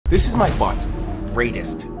This is my bot's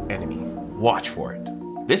greatest enemy. Watch for it.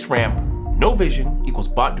 This ramp, no vision, equals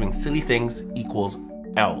bot doing silly things equals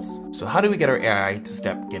else. So how do we get our AI to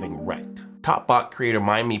step getting wrecked? Top bot creator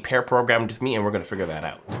mind me pair programmed with me, and we're gonna figure that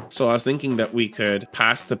out. So I was thinking that we could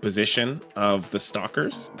pass the position of the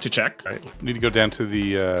stalkers to check. All right, we need to go down to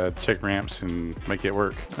the check ramps and make it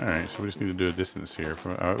work. All right, so we just need to do a distance here.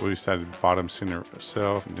 We decided bottom center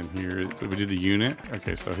self, and then here we did the unit.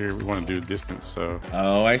 Okay, so here we want to do a distance. So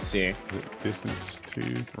Oh, I see. distance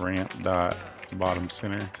to ramp dot bottom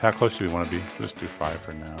center. How close do we want to be? Let's do 5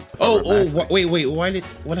 for now. Wait,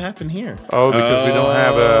 what happened here? Oh, because we don't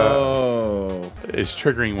have Oh. it's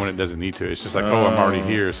triggering when it doesn't need to. It's just like, oh, I'm already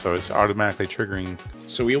here, so it's automatically triggering.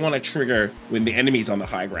 So we want to trigger when the enemy's on the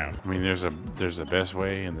high ground. I mean, there's the best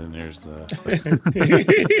way, and then there's the.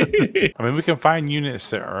 I mean, we can find units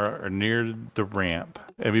that are near the ramp,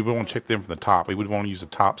 and we won't check them from the top. We would want to use the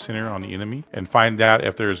top center on the enemy and find out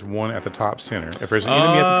if there's one at the top center. If there's an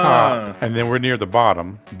enemy at the top, and then we're near the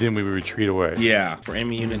bottom, then we would retreat away. Yeah, for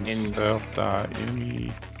enemy unit in Self dot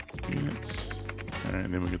enemy units. All right,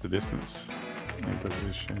 and then we get the distance and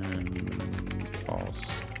position false.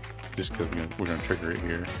 Just because we're gonna trigger it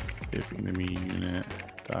here. If enemy unit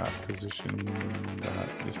dot position dot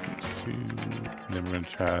distance to, and then we're gonna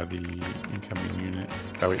try the incoming unit.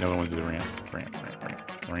 Oh wait, no, we want to do the ramp.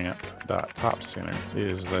 Ramp dot top center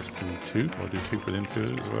is less than 2. We'll do 2 for them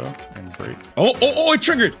too as well, and break. Oh, it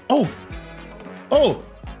triggered. Oh,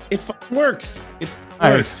 it works. It works.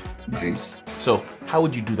 Nice. Nice. So how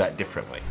would you do that differently?